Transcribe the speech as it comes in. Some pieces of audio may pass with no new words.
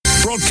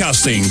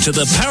Broadcasting to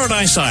the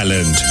Paradise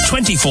Island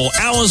 24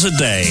 hours a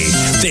day.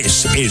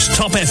 This is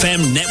Top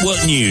FM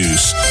Network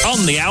News.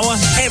 On the hour,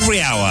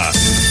 every hour.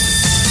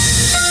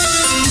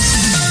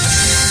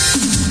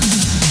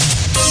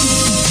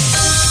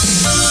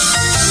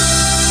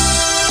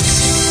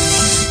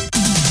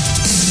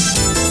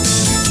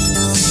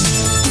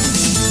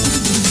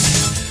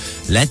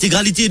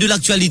 L'intégralité de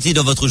l'actualité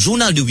dans votre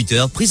journal de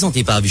 8h,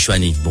 présenté par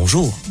Vishwani.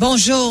 Bonjour.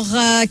 Bonjour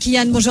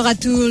Kian, bonjour à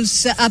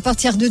tous. À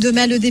partir de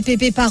demain, le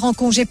DPP part en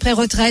congé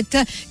pré-retraite.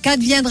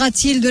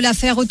 Qu'adviendra-t-il de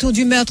l'affaire autour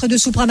du meurtre de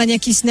Subramania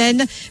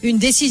Kisnen? Une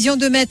décision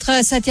de maître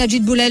Satyajit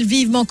Boulel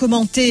vivement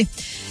commentée.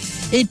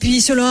 Et puis,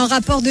 selon un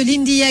rapport de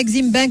l'India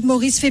Exim Bank,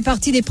 Maurice fait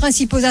partie des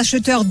principaux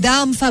acheteurs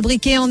d'armes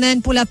fabriquées en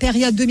Inde pour la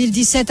période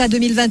 2017 à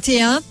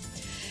 2021.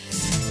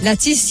 La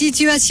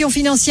situation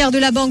financière de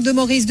la Banque de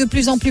Maurice de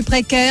plus en plus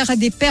précaire,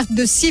 des pertes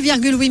de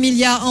 6,8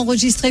 milliards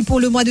enregistrées pour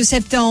le mois de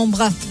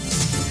septembre.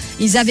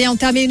 Ils avaient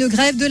entamé une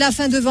grève de la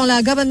faim devant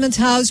la Government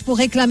House pour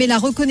réclamer la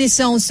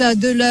reconnaissance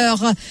de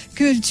leur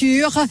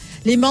culture.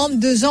 Les membres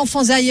de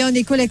Enfants Zion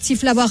et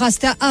collectif La Voix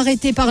Rasta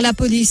arrêtés par la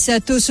police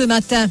tôt ce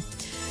matin.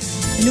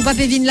 Nous pas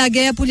pévine la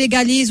guerre pour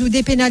légalise ou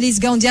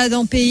dépénalise Gandia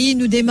dans le pays.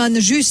 Nous demandons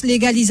juste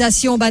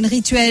légalisation ban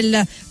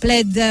rituel,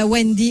 plaide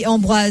Wendy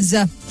Ambroise.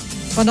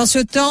 Pendant ce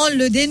temps,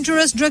 le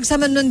Dangerous Drugs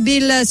Amendment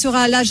Bill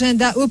sera à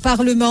l'agenda au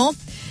Parlement.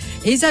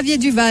 Et Xavier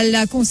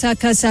Duval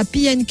consacre sa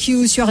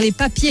PNQ sur les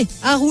papiers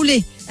à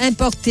rouler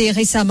importés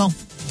récemment.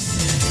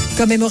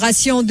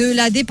 Commémoration de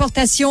la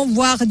déportation,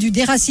 voire du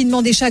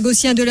déracinement des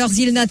Chagossiens de leurs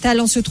îles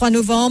natales en ce 3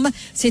 novembre.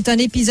 C'est un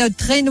épisode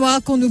très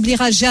noir qu'on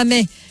n'oubliera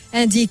jamais,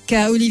 indique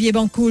Olivier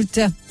Bancoult.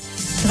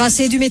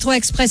 Tracé du métro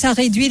express a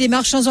réduit, les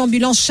marchands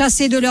ambulants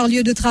chassés de leur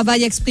lieu de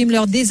travail expriment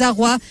leur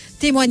désarroi.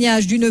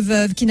 Témoignage d'une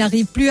veuve qui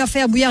n'arrive plus à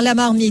faire bouillir la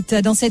marmite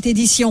dans cette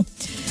édition.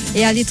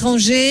 Et à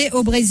l'étranger,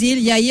 au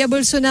Brésil, Jair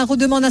Bolsonaro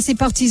demande à ses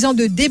partisans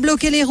de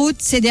débloquer les routes.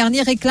 Ces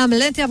derniers réclament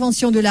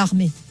l'intervention de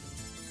l'armée.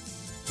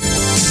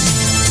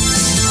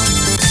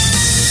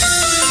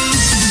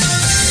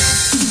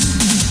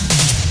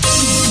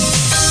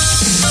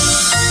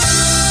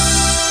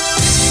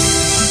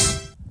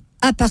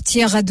 À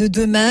partir de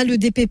demain, le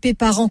DPP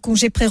part en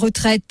congé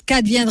pré-retraite.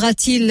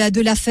 Qu'adviendra-t-il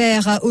de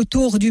l'affaire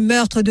autour du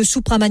meurtre de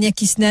Subramania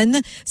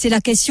Kisnen? C'est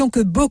la question que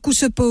beaucoup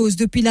se posent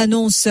depuis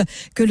l'annonce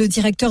que le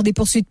directeur des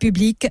poursuites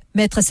publiques,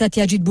 maître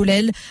Satyajit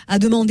Boulel, a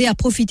demandé à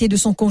profiter de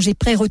son congé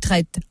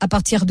pré-retraite à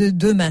partir de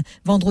demain,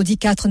 vendredi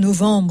 4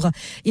 novembre.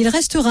 Il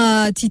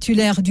restera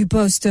titulaire du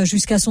poste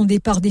jusqu'à son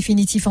départ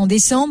définitif en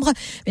décembre,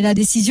 mais la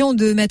décision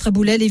de maître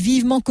Boulel est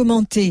vivement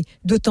commentée,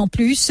 d'autant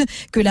plus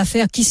que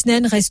l'affaire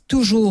Kisnen reste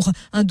toujours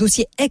un dossier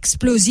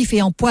explosif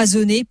et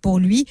empoisonné pour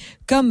lui,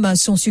 comme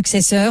son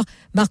successeur.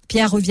 Marc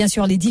Pierre revient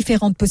sur les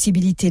différentes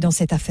possibilités dans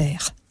cette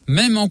affaire.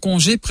 Même en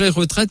congé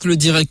pré-retraite, le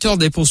directeur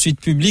des poursuites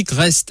publiques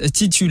reste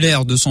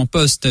titulaire de son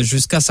poste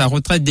jusqu'à sa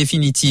retraite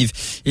définitive.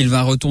 Il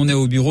va retourner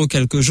au bureau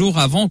quelques jours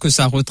avant que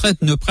sa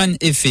retraite ne prenne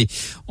effet.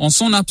 En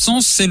son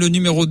absence, c'est le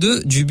numéro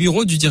 2 du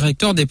bureau du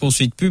directeur des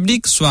poursuites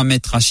publiques, soit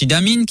maître Rachid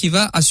Amin, qui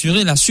va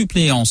assurer la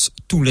suppléance.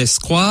 Tout laisse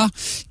croire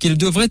qu'il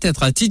devrait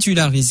être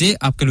titularisé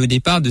après le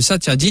départ de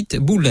Satyajit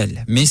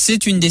Boulel. Mais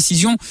c'est une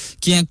décision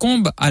qui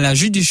incombe à la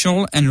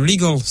Judicial and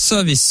Legal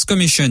Service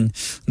Commission.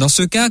 Dans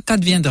ce cas,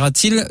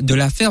 qu'adviendra-t-il de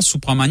l'affaire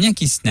Subramania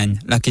Kisnen?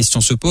 La question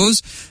se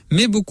pose,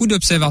 mais beaucoup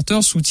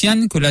d'observateurs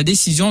soutiennent que la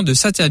décision de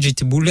Satyajit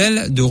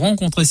Boulel de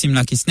rencontrer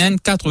Simla Kisnen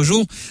 4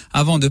 jours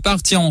avant de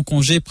partir en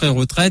congé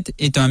pré-retraite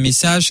est un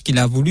message qu'il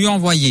a voulu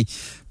envoyer.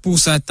 Pour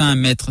certains,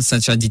 maître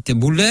Satyajit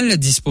Boulel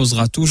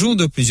disposera toujours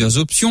de plusieurs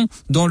options,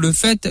 dont le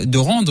fait de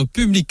rendre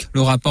public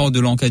le rapport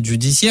de l'enquête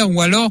judiciaire ou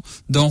alors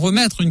d'en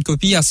remettre une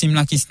copie à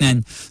Simla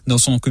Kisnen. Dans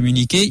son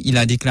communiqué, il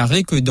a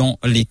déclaré que dans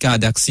les cas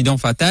d'accident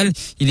fatal,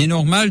 il est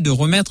normal de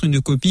remettre une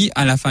copie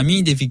à la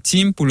famille des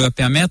victimes pour leur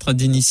permettre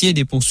d'initier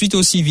des poursuites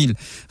au civil.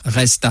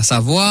 Reste à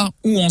savoir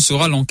où en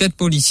sera l'enquête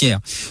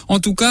policière. En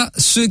tout cas,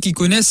 ceux qui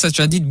connaissent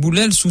Satyajit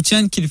Boulel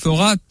soutiennent qu'il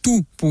fera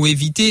tout pour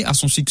éviter à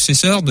son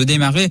successeur de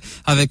démarrer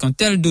avec un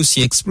tel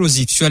dossier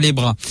explosif sur les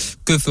bras.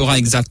 Que fera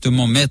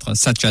exactement maître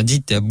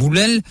Satyajit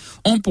Boulel?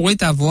 On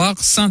pourrait avoir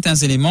certains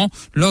éléments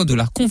lors de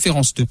la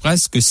conférence de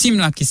presse que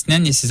Simla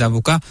Kisnen et ses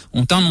avocats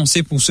ont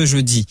annoncé pour ce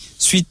jeudi,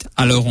 suite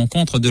à leur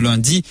rencontre de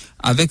lundi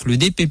avec le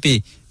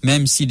DPP.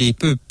 Même s'il est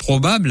peu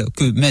probable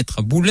que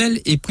maître Boulel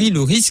ait pris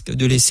le risque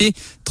de laisser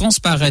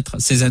transparaître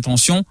ses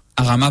intentions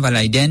à Rama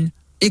Valaiden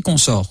et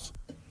consorts.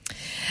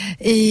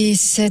 Et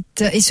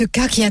ce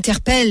cas qui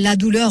interpelle, la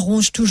douleur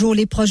ronge toujours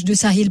les proches de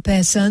Sahil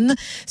Persson.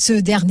 Ce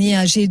dernier,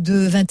 âgé de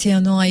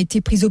 21 ans, a été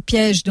pris au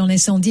piège dans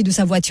l'incendie de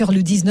sa voiture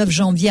le 19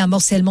 janvier à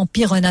Morcellement,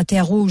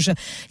 Pire-un-Inter-Rouge.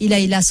 Il a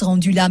hélas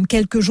rendu l'âme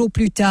quelques jours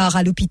plus tard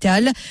à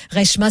l'hôpital.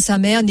 Reshma, sa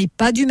mère, n'est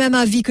pas du même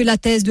avis que la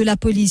thèse de la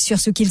police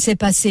sur ce qu'il s'est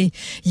passé.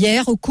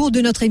 Hier, au cours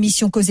de notre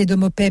émission Causée de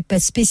Mopep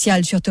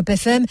spéciale sur Top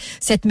FM,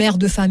 cette mère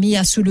de famille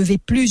a soulevé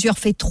plusieurs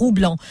faits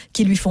troublants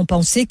qui lui font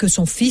penser que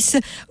son fils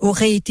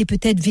aurait été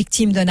peut-être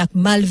victime d'un acte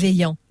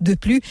malveillant. De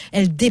plus,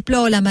 elle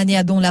déplore la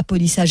manière dont la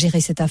police a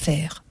géré cette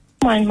affaire.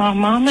 Moi,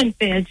 maman m'a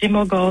perdu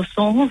mon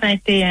garçon,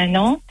 21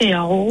 ans, t'es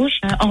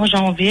rouge, en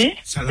janvier.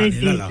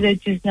 Le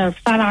 19,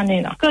 ça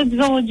l'année là. Quand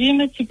aujourd'hui,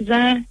 me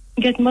disais,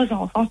 get mes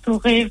enfants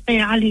seraient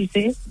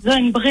réalisés. J'ai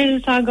une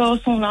brille, ça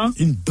garçon-là.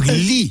 Une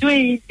brille?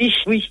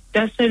 Oui,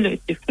 dans ce loto.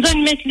 J'ai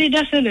une mettre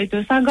dans ce loto.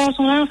 Ça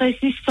garçon-là,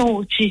 réussit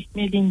sorti,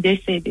 mais il est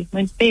décédé.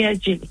 Me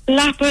perdu.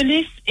 La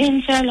police,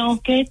 il fait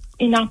l'enquête,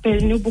 il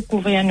appelle nous pour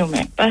couvrir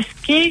nous-mêmes. Parce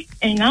qu'il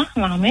y a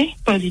l'armée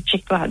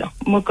politique là-dedans.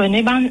 Je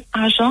connais un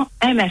agent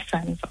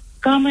MSN.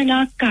 Comme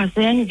la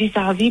caserne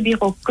vis-à-vis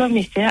bureau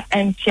commissaire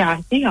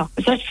MTRT,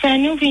 ça fait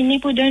nous venir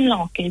pour donner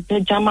l'enquête. De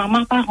dire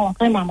maman pas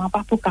rentrer, maman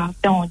pas pour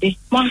attendre.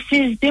 Moi, si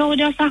je dis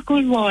dans sa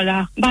couloir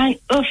là, ben,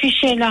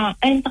 officier là,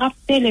 un trappe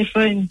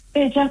téléphone.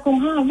 Et dire comme,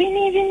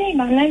 venez,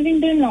 ben, là,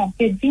 vient de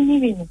l'enquête,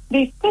 venez.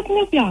 Mais, quand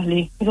nous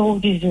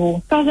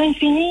parlons, quand on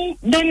finit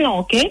de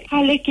l'enquête,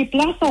 à l'équipe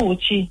là,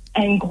 sorti,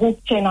 un groupe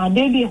tient dans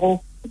 2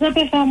 bureaux. Je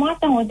peux faire moi,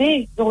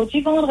 attendez,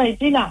 aujourd'hui,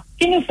 vendredi là.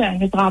 Qui nous fait?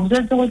 Nous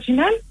travaillons aujourd'hui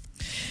même?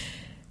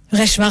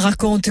 Reshma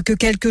raconte que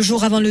quelques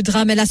jours avant le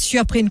drame, elle a su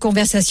après une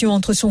conversation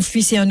entre son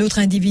fils et un autre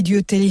individu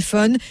au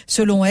téléphone.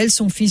 Selon elle,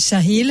 son fils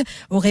Sahil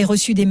aurait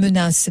reçu des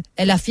menaces.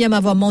 Elle affirme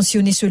avoir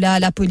mentionné cela à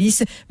la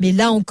police, mais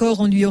là encore,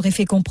 on lui aurait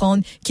fait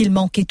comprendre qu'il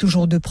manquait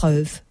toujours de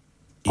preuves.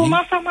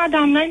 Comment ça,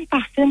 madame, là,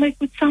 parce que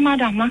m'écoute ça,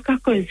 madame, là, qu'a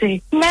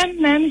causé.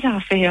 Même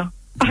affaire.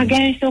 Par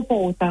gain sur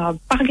portable,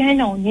 par gain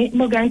non,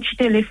 moi gain petit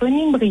téléphone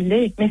il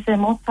brûlé, mais c'est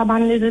mon ça ban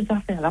les autres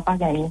affaires là pas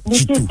gagné. Mais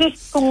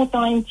c'est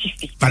content un petit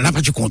fille. Pas là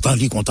pas tu content,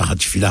 lui content un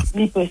petit fille là.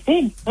 Mais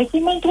possible. Et qui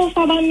me trouve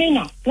ça ban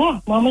menace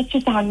là. Moi me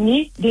suis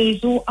amené 2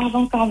 jours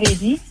avant qu'avait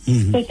dit,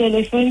 ce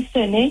téléphone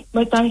sonnait,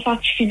 me tente ça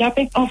petit fille là,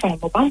 enfin,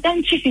 moi pas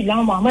un petit fille là,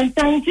 moi me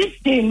tente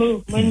des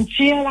mots, me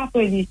tire la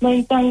police,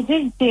 me tente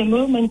des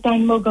mots, me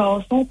tente mon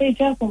garçon peut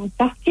dire comme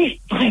ça qui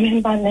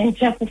vraiment pas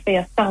l'intérêt pour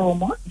faire ça au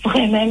moins.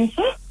 Vraiment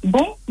ça.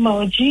 Bon,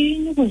 mardi,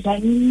 nous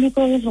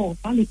allons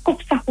les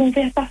coups sa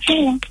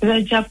conversation. Je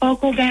ne dis pas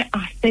qu'on a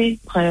assez de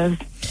preuves.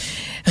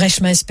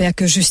 Reshma espère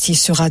que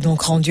justice sera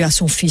donc rendue à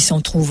son fils en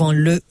trouvant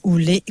le ou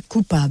les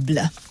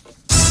coupables.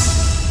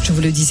 Je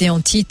vous le disais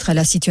en titre,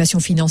 la situation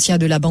financière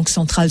de la Banque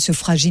centrale se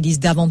fragilise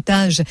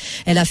davantage.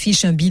 Elle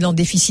affiche un bilan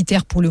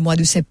déficitaire pour le mois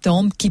de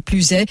septembre. Qui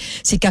plus est,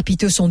 ses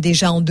capitaux sont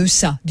déjà en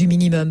deçà du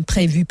minimum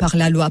prévu par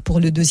la loi pour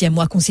le 2e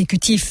mois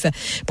consécutif.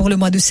 Pour le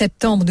mois de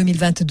septembre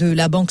 2022,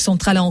 la Banque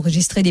centrale a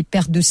enregistré des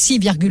pertes de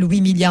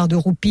 6,8 milliards de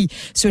roupies.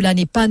 Cela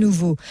n'est pas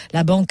nouveau.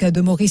 La Banque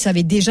de Maurice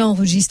avait déjà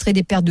enregistré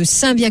des pertes de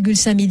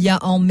 5,5 milliards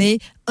en mai,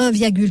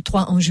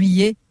 1,3 en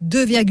juillet,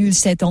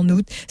 2,7 en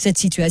août. Cette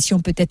situation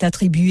peut être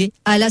attribuée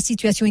à la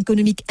situation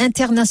économique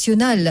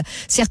internationale,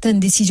 certaines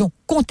décisions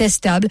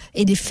contestables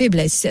et des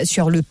faiblesses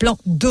sur le plan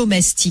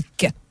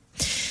domestique.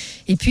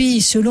 Et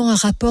puis, selon un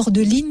rapport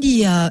de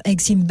l'India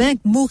Exim Bank,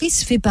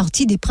 Maurice fait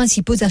partie des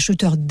principaux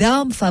acheteurs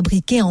d'armes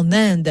fabriquées en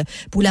Inde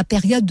pour la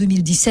période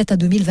 2017 à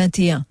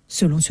 2021.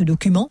 Selon ce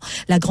document,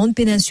 la Grande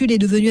Péninsule est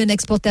devenue un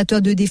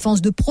exportateur de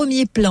défense de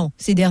premier plan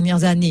ces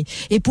dernières années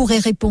et pourrait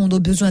répondre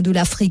aux besoins de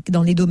l'Afrique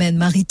dans les domaines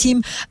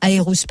maritimes,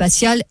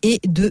 aérospatial et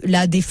de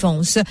la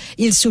défense.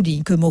 Il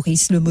souligne que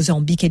Maurice, le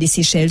Mozambique et les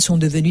Seychelles sont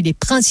devenus les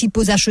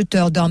principaux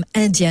acheteurs d'armes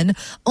indiennes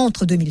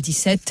entre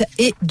 2017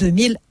 et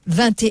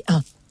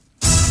 2021.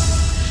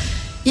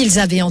 Ils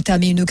avaient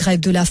entamé une grève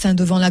de la faim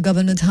devant la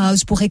Government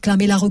House pour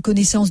réclamer la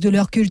reconnaissance de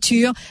leur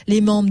culture. Les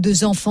membres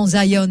de Enfants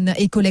Zion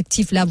et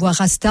collectif La Voix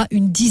Rasta,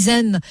 une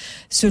dizaine,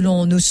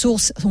 selon nos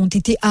sources, ont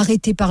été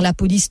arrêtés par la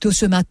police tôt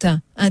ce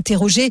matin.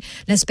 Interrogé,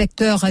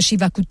 l'inspecteur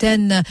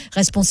Shivakuten,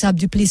 responsable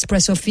du Police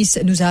Press Office,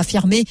 nous a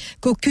affirmé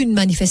qu'aucune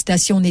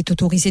manifestation n'est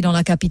autorisée dans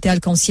la capitale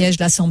quand siège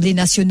l'Assemblée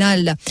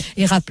nationale.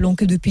 Et rappelons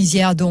que depuis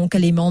hier, donc,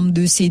 les membres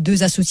de ces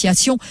deux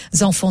associations,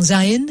 Enfants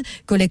Zion,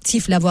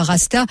 collectif La Voix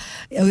Rasta,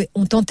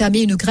 ont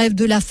entamé une grève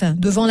de la faim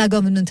devant la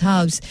Government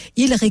House.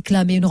 Ils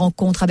réclamaient une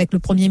rencontre avec le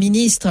Premier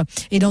ministre.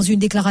 Et dans une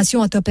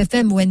déclaration à Top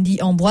FM,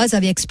 Wendy Ambroise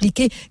avait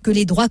expliqué que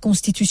les droits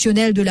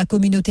constitutionnels de la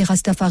communauté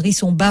Rastafari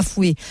sont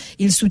bafoués.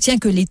 Il soutient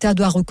que l'État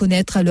doit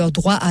reconnaître leur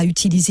droit à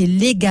utiliser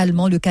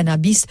légalement le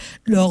cannabis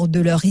lors de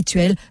leur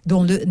rituel,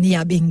 dont le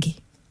Niabengue.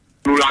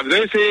 Nous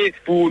l'avons, c'est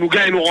pour nous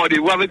gagner nos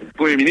rendez-vous avec le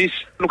Premier ministre.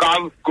 Nous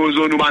avons cause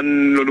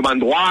nous demandons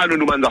droit, nous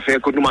demandons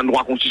affaires, que nous demandons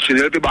droit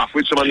constitutionnel, puis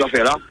bafouer ce genre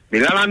affaires là. Mais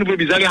là, nous pouvons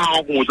bizarre à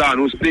rencontrer.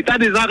 Nous, l'État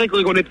des arrêts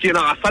reconnaît qu'il y a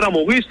un Rasta dans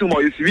Maurice, nous,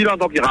 moyens civils en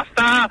tant que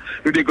Rasta,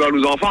 nous décorons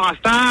nos enfants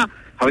Rasta.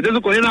 Ça veut dire que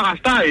nous connaissons la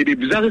Rasta et des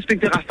bizarres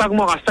respecter Rasta comme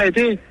Rasta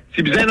était.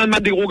 Si bizarre, nous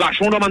mettre des gros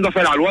gâchons, nous demandons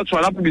faire la loi, soit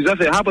là pour bizarre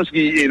faire ça, parce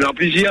qu'il y a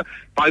plusieurs,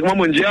 par exemple,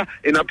 moi, il y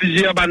a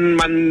plusieurs dans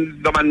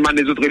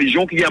des autres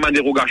religions qui ont des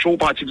gros gâchons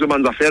pour pratiquer ce genre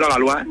d'affaires dans la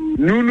loi.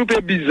 Nous pouvons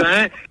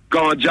bizarre,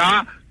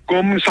 ganja,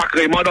 comme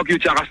sacrément, donc,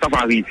 il y a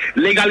Rastafari.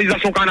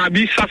 Légalisation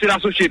cannabis, ça, c'est la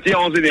société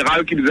en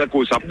général qui nous a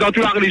causé ça. Dans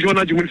toute la religion, on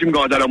a du monde qui me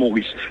garde à la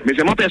Maurice. Mais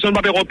c'est moi, personne ne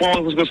va pas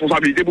reprendre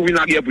responsabilité pour venir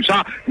à la guerre pour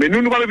ça. Mais nous,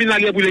 nous ne pouvons pas venir à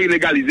la guerre pour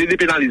légaliser,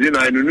 dépénaliser.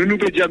 Nous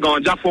pouvons dire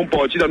ganja, font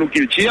partie dans nos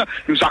cultures,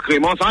 nous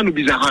sacrément, ça, nous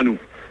bizarre à nous.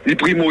 Les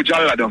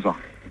primordial là-dedans, ça.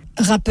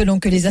 Rappelons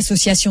que les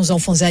associations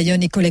Enfants Zion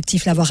et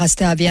Collectif La Voix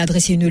Rasta avaient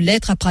adressé une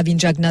lettre à Pravin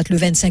Jagnnath le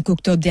 25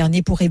 octobre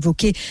dernier pour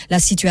évoquer la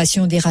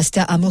situation des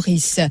Rastas à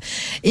Maurice.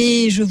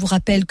 Et je vous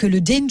rappelle que le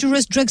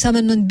Dangerous Drugs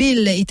Amendment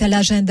Bill est à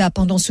l'agenda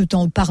pendant ce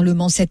temps au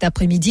Parlement cet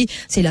après-midi.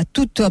 C'est la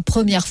toute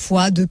première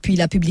fois depuis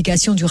la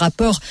publication du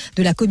rapport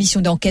de la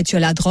commission d'enquête sur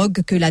la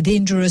drogue que la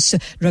Dangerous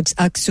Drugs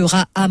Act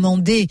sera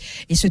amendée.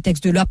 Et ce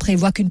texte de loi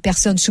prévoit qu'une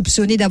personne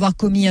soupçonnée d'avoir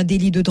commis un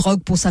délit de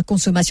drogue pour sa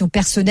consommation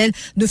personnelle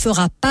ne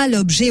fera pas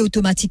l'objet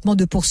automatiquement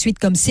de poursuites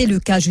comme c'est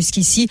le cas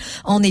jusqu'ici.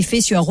 En effet,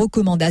 sur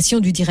recommandation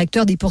du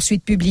directeur des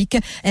poursuites publiques,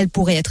 elle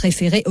pourrait être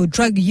référée au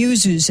Drug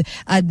Users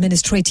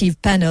Administrative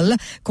Panel.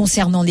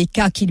 Concernant les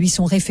cas qui lui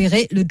sont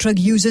référés, le Drug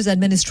Users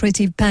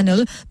Administrative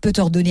Panel peut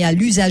ordonner à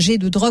l'usager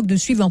de drogue de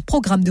suivre un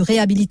programme de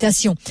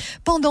réhabilitation.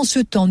 Pendant ce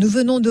temps, nous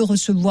venons de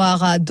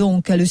recevoir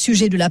donc le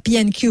sujet de la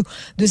PNQ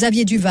de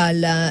Xavier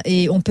Duval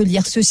et on peut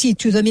lire ceci: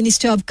 To the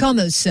Minister of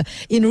Commerce,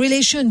 in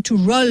relation to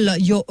roll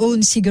your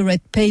own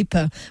cigarette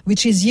paper,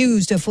 which is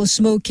used for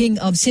smoking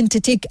of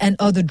synthetic and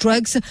other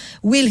drugs,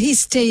 will he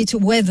state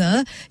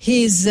whether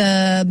his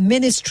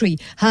ministry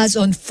has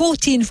on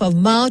 14th of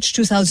March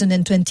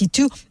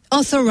 2022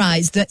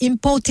 authorized the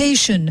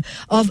importation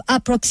of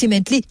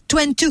approximately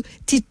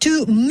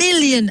 22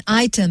 million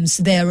items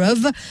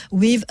thereof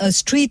with a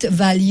street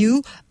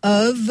value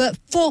of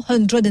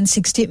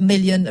 460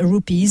 million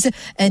rupees,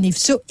 and if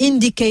so,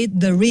 indicate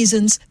the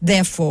reasons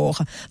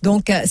therefore.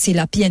 Donc, c'est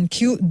la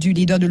PNQ du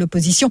leader de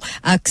l'opposition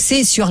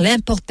axée sur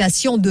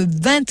l'importation de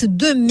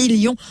 22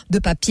 millions de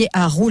papiers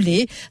à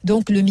rouler.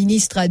 Donc, le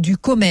ministre du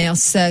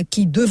Commerce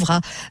qui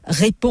devra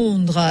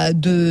répondre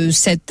de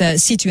cette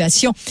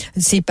situation.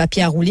 Ces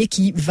papiers à rouler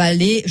qui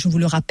valaient, je vous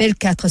le rappelle,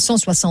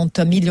 460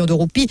 millions de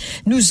roupies.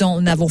 Nous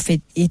en avons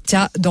fait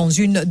état dans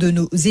une de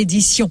nos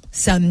éditions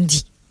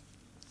samedi.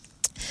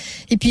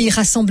 Et puis,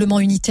 rassemblement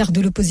unitaire de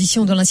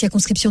l'opposition dans la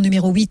circonscription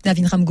numéro 8,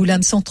 Navin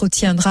Ramgoolam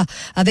s'entretiendra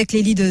avec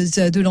les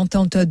leaders de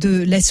l'entente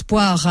de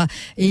l'espoir.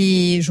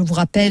 Et je vous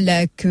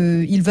rappelle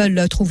qu'ils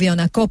veulent trouver un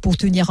accord pour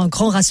tenir un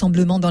grand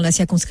rassemblement dans la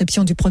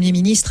circonscription du Premier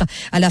ministre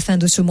à la fin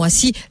de ce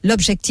mois-ci.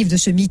 L'objectif de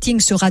ce meeting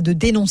sera de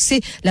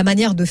dénoncer la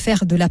manière de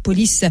faire de la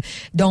police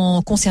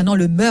concernant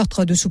le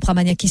meurtre de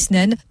Supramania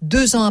Kisnen,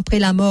 2 ans après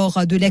la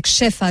mort de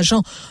l'ex-chef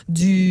agent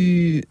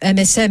du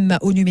MSM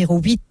au numéro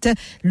 8,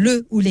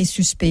 le ou les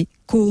suspects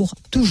court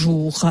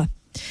toujours.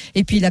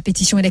 Et puis la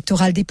pétition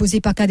électorale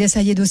déposée par Kader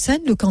Sayed Hossein,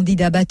 le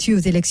candidat battu aux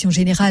élections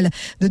générales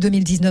de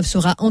 2019,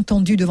 sera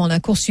entendue devant la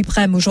Cour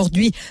suprême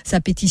aujourd'hui.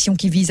 Sa pétition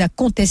qui vise à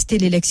contester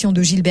l'élection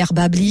de Gilbert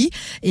Babli.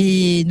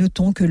 Et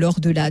notons que lors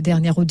de la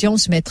dernière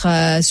audience, maître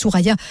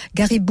Souraya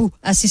Garibou,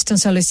 Assistant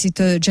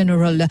Solicitor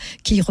General,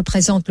 qui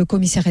représente le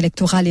commissaire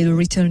électoral et le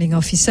Returning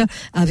Officer,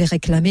 avait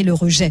réclamé le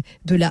rejet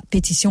de la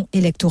pétition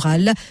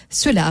électorale.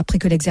 Cela après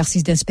que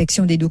l'exercice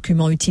d'inspection des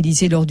documents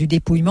utilisés lors du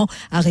dépouillement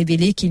a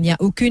révélé qu'il n'y a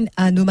aucune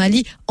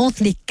anomalie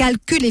entre les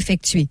calculs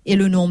effectués et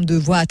le nombre de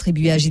voix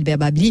attribuées à Gilbert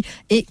Babli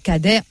et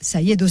Kader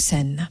Sayed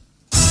Hossein.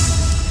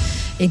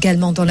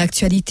 Également dans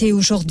l'actualité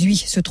aujourd'hui,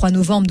 ce 3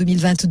 novembre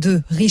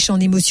 2022, riche en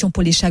émotions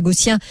pour les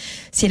Chagossiens,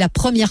 c'est la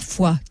première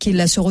fois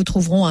qu'ils se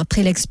retrouveront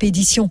après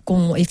l'expédition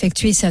qu'ont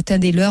effectué certains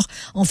des leurs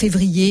en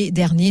février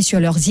dernier sur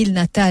leurs îles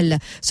natales,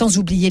 sans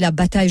oublier la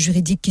bataille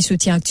juridique qui se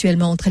tient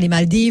actuellement entre les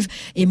Maldives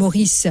et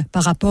Maurice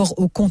par rapport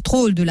au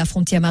contrôle de la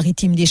frontière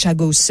maritime des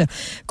Chagos.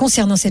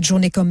 Concernant cette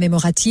journée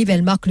commémorative,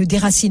 elle marque le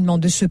déracinement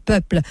de ce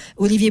peuple.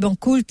 Olivier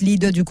Bancoult,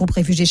 leader du groupe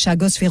réfugié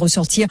Chagos, fait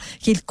ressortir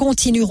qu'ils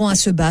continueront à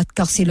se battre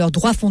car c'est leur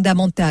droit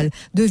fondamental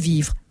de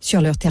vivre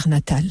sur leur terre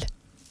natale.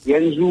 Il y a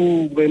un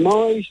jour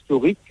vraiment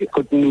historique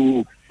quand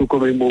nous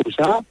commémorons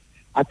ça,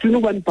 à tous nos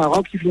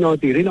parents qui finissent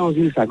enterrés dans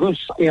l'île Chagos,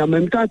 et en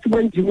même temps à tout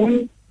le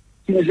monde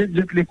qui nous aide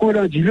de l'école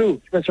en Dilo.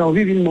 Parce qu'en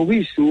ville de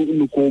Maurice,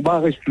 nos combats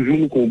restent toujours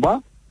nos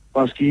combats,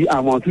 parce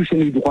qu'avant tout, c'est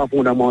nos droits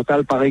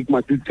fondamentaux, pareil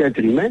que tout être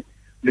humain,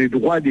 le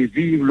droit de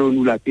vivre là,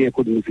 nous la terre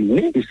quand nous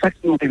venons. Et ça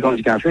qui nous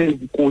revendication, c'est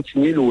de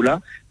continuer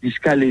là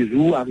jusqu'à les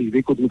jours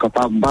arriver quand nous sommes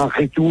capables de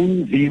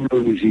retourner vivre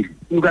dans nos îles.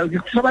 Nous avons dit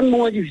que ça va être un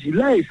moment difficile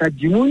là, et ça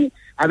dit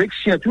avec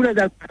surtout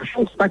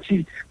l'adaptation, c'est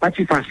pas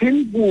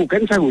facile pour aucun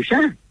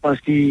Chagosien, parce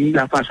que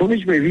la façon dont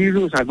je peux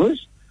vivre au Chagos,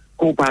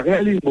 comparé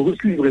à l'île Maurice,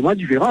 c'est vraiment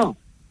différent.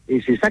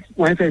 Et c'est ça qui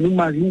pourrait faire nous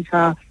imaginer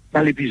ça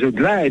dans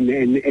l'épisode-là,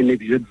 un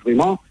épisode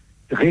vraiment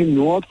très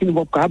noir qui ne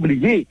va pas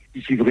oublier.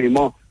 C'est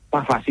vraiment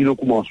pas facile au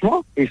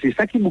commencement, et c'est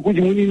ça qui beaucoup de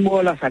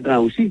monde là, ça grain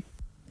aussi.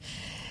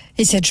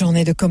 Et cette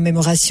journée de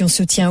commémoration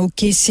se tient au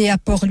quai à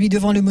Port-Louis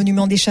devant le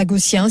monument des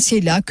Chagossiens.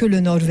 C'est là que le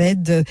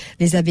Nord-Ouest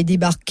les avait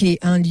débarqués,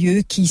 un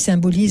lieu qui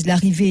symbolise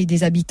l'arrivée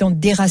des habitants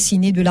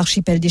déracinés de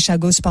l'archipel des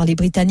Chagos par les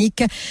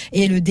Britanniques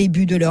et le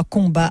début de leur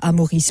combat à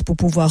Maurice pour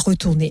pouvoir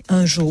retourner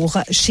un jour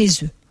chez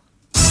eux.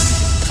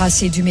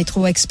 tracé du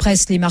métro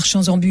express, les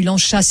marchands ambulants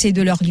chassés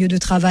de leur lieu de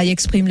travail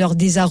expriment leur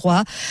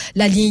désarroi.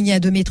 La ligne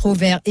de métro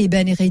vers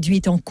Eben est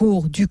réduite en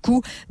cours. Du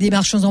coup, des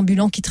marchands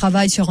ambulants qui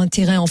travaillent sur un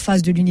terrain en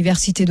face de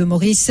l'université de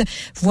Maurice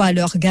voient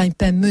leur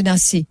gagne-pain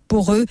menacé.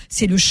 Pour eux,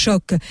 c'est le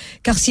choc.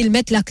 Car s'ils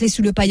mettent la clé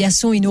sous le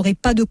paillasson, ils n'auraient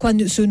pas de quoi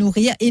se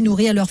nourrir et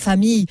nourrir leur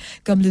famille.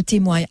 Comme le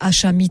témoigne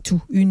Acha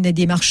Mitou, une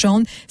des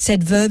marchandes.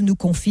 Cette veuve nous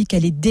confie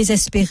qu'elle est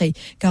désespérée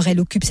car elle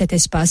occupe cet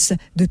espace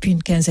depuis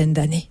une quinzaine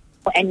d'années.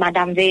 Et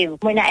madame veut,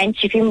 moi na un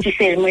petit film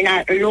difficile, moi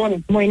na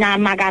loan, moi na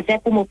magasin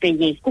pour me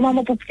payer. Comment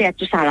moi pour faire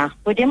tout ça là?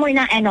 Peut-être moi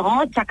na un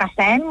rang, ça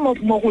casse,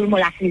 moi roule moi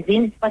la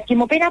cuisine parce que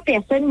moi paye la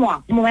personne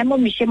moi. Moi moi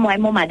monsieur, moi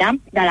madame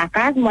dans la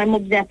case, moi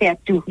besoin faire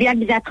tout. Bien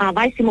besoin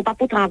travail, si moi pas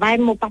pour travail,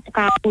 moi pas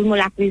pour moi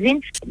la cuisine.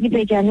 Il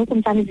peut dire nous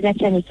comme ça nous besoin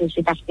faire nous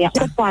c'est parce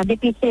que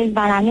depuis 16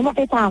 ans nous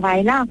fait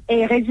travail là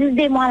et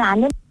résultat des mois là.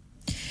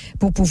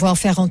 Pour pouvoir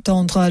faire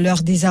entendre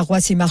leur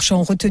désarroi, ces marchands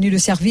ont retenu le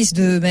service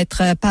de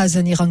maître Paz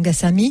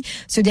Nirangasamy.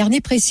 Ce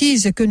dernier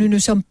précise que nous ne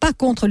sommes pas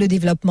contre le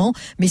développement,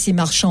 mais ces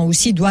marchands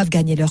aussi doivent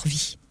gagner leur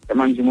vie. On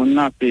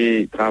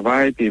peut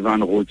travailler, peut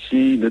vendre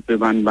rôti, peut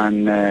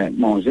vendre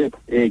manger,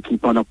 et qui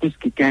pendant plus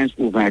que 15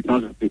 ou 20 ans,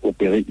 je peux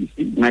opérer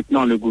ici.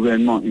 Maintenant, le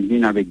gouvernement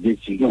vient avec des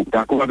décisions,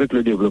 d'accord avec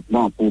le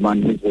développement pour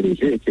vendre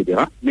léger,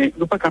 etc. Mais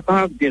nous pas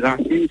capables de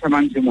raser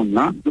ce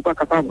monde-là, nous pas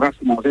capables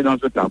de manger dans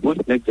notre labos,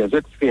 les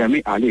autres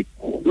fermés à aller.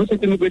 Nous, ce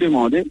que nous pouvons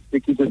demander, c'est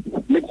qu'ils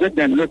mettent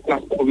dans notre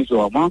place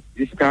provisoirement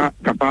jusqu'à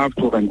capable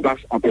de trouver une place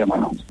en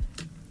permanence.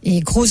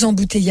 Et gros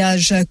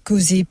embouteillage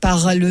causé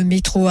par le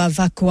métro à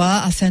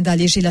Vacoa afin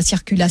d'alléger la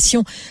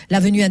circulation.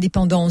 L'avenue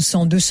Indépendance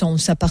en deux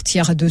sens à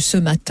partir de ce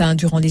matin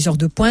durant les heures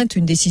de pointe.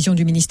 Une décision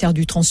du ministère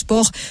du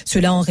Transport.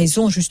 Cela en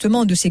raison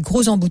justement de ces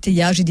gros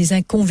embouteillages et des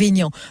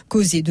inconvénients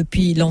causés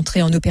depuis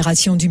l'entrée en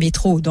opération du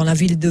métro dans la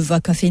ville de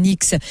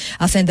Vacoa-Phoenix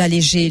afin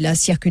d'alléger la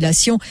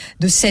circulation.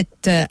 De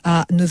 7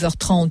 à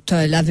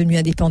 9h30, l'avenue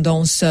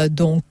Indépendance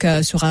donc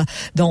sera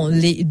dans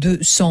les deux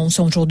sens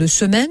en jour de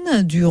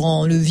semaine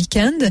durant le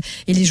week-end.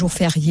 Et les jours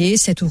fériés,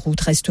 cette route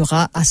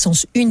restera à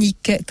sens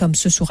unique, comme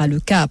ce sera le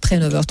cas après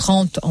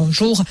 9h30 en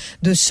jour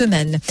de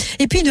semaine.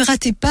 Et puis, ne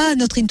ratez pas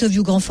notre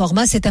interview grand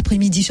format cet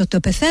après-midi sur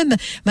Top FM.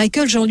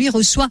 Michael Jean-Louis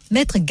reçoit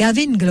Maître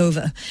Gavin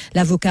Glover.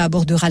 L'avocat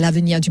abordera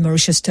l'avenir du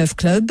Mauritius Turf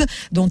Club,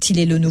 dont il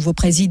est le nouveau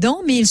président,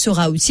 mais il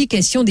sera aussi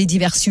question des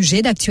divers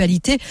sujets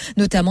d'actualité,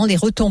 notamment les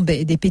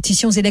retombées des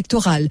pétitions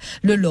électorales,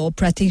 le Law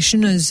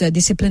Practitioners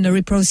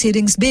Disciplinary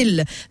Proceedings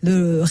Bill,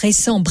 le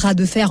récent bras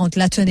de fer entre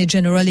l'Attorney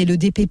General et le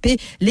DPP,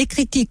 les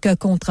critiques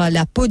contre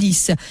la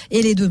police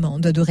et les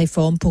demandes de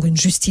réforme pour une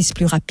justice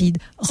plus rapide.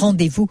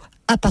 Rendez-vous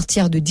à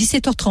partir de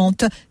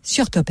 17h30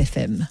 sur Top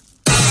FM.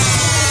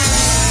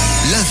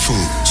 L'info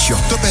sur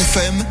Top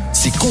FM,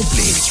 c'est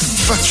complet,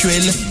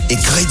 factuel et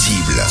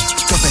crédible.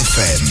 Top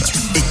FM,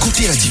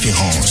 écoutez la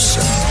différence.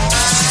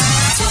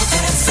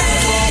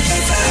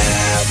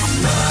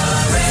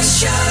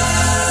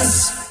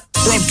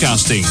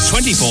 Broadcasting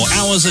 24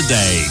 hours a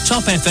day.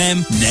 Top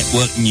FM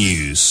Network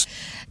News.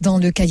 Dans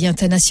le cahier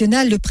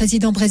international, le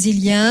président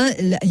brésilien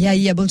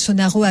Jair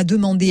Bolsonaro a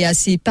demandé à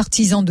ses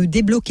partisans de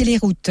débloquer les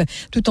routes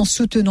tout en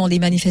soutenant les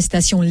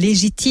manifestations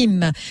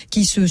légitimes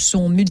qui se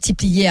sont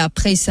multipliées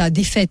après sa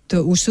défaite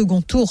au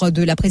second tour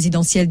de la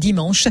présidentielle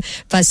dimanche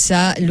face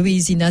à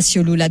Luiz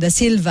Inácio Lula da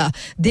Silva.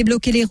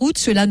 Débloquer les routes,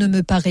 cela ne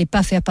me paraît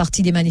pas faire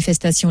partie des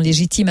manifestations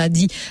légitimes, a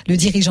dit le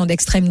dirigeant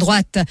d'extrême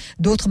droite.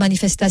 D'autres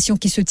manifestations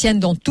qui se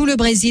tiennent dans tout le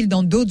Brésil,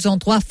 dans d'autres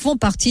endroits, font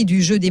partie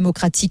du jeu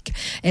démocratique.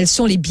 Elles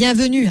sont les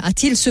bienvenues,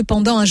 a-t-il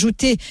cependant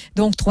ajouté.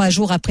 Donc 3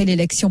 jours après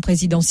l'élection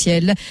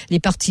présidentielle, les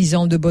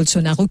partisans de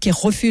Bolsonaro qui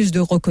refusent de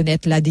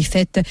reconnaître la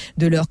défaite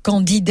de leur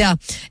candidat.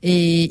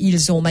 Et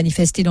ils ont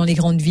manifesté dans les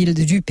grandes villes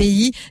du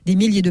pays. Des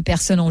milliers de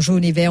personnes en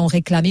jaune et vert ont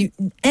réclamé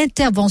une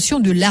intervention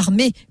de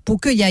l'armée pour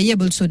que Jair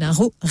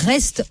Bolsonaro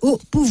reste au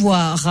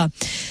pouvoir.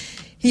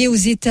 Et aux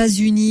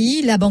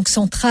États-Unis, la Banque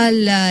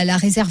centrale, la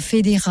Réserve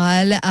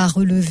fédérale, a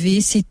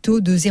relevé ses taux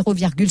de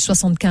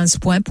 0,75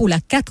 points pour la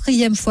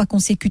 4e fois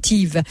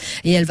consécutive.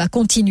 Et elle va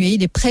continuer.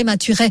 Il est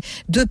prématuré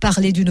de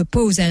parler d'une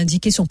pause, a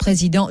indiqué son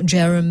président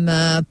Jerome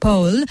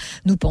Powell.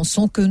 Nous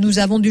pensons que nous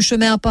avons du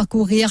chemin à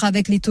parcourir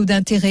avec les taux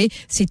d'intérêt.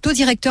 Ces taux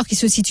directeurs qui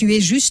se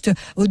situaient juste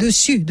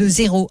au-dessus de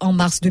 0 en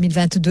mars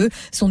 2022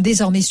 sont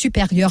désormais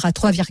supérieurs à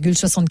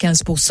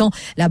 3,75%.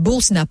 La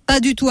bourse n'a pas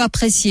du tout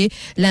apprécié.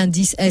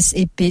 L'indice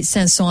S&P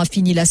 500 a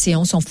fini la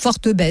séance en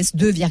forte baisse,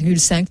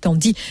 2,5,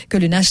 tandis que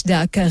le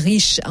Nasdaq,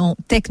 riche en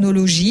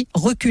technologie,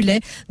 reculait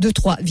de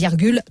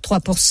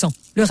 3,3%.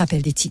 Le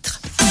rappel des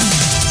titres.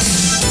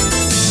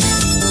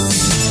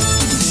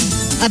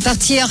 À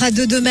partir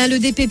de demain, le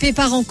DPP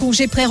part en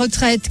congé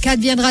pré-retraite.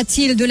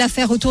 Qu'adviendra-t-il de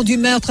l'affaire autour du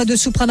meurtre de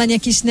Supramania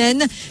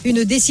Kisnen?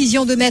 Une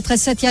décision de maître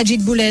Satyajit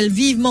Boulel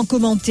vivement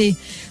commentée.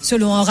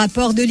 Selon un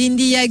rapport de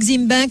l'India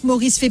Exim Bank,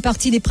 Maurice fait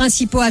partie des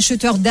principaux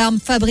acheteurs d'armes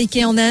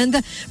fabriquées en Inde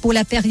pour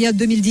la période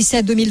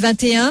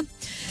 2017-2021.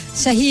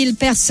 Sahil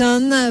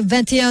Persson,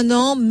 21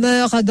 ans,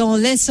 meurt dans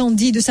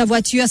l'incendie de sa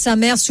voiture. Sa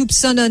mère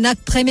soupçonne un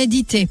acte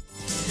prémédité.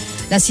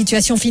 La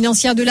situation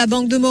financière de la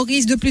Banque de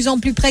Maurice de plus en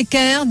plus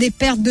précaire, des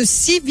pertes de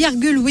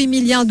 6,8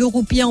 milliards de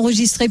roupies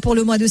enregistrées pour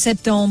le mois de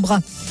septembre.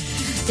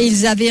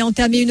 Ils avaient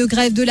entamé une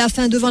grève de la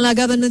faim devant la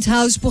Government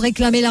House pour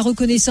réclamer la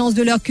reconnaissance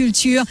de leur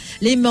culture.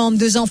 Les membres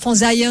de Enfants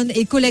Zion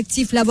et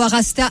collectif La Voix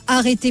Rasta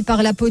arrêtés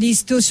par la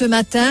police tôt ce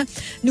matin.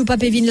 Nous pas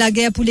pévine la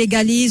guerre pour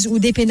légalise ou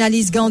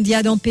dépénalise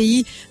Gandia dans le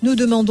pays. Nous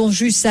demandons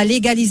juste sa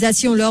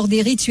légalisation lors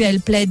des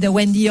rituels, plaide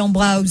Wendy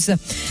Ambrose.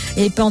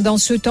 Et pendant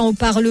ce temps au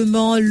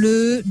Parlement,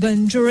 le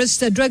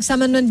Dangerous Drugs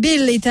Amendment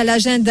Bill est à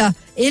l'agenda.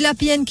 Et la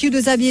PNQ de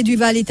Xavier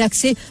Duval est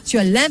axée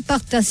sur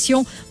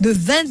l'importation de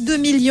 22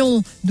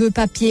 millions de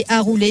papiers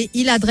à rouler.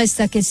 Il adresse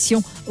sa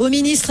question au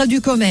ministre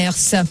du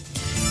Commerce.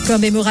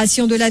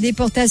 Commémoration de la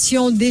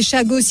déportation des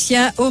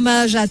Chagossiens,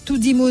 hommage à tout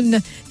le monde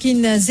qui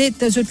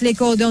zet zut les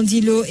corps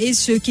d'Andilo et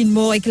ceux qui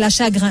mourent avec la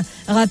chagrin,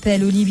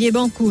 rappelle Olivier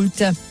Bancoult.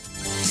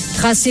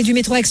 Tracé du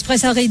métro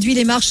express a réduit,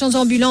 les marchands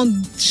ambulants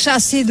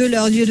chassés de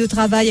leur lieu de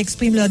travail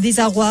expriment leur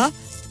désarroi.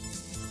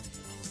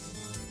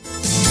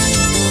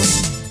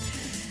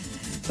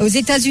 Aux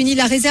États-Unis,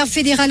 la Réserve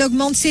fédérale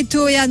augmente ses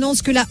taux et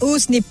annonce que la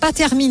hausse n'est pas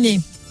terminée.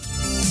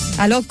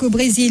 Alors qu'au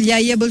Brésil,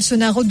 Jair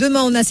Bolsonaro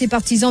demande à ses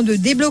partisans de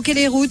débloquer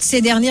les routes,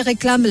 ces derniers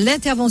réclament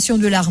l'intervention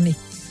de l'armée.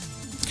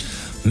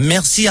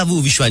 Merci à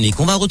vous, Vishwanik.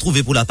 On va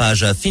retrouver pour la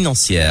page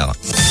financière.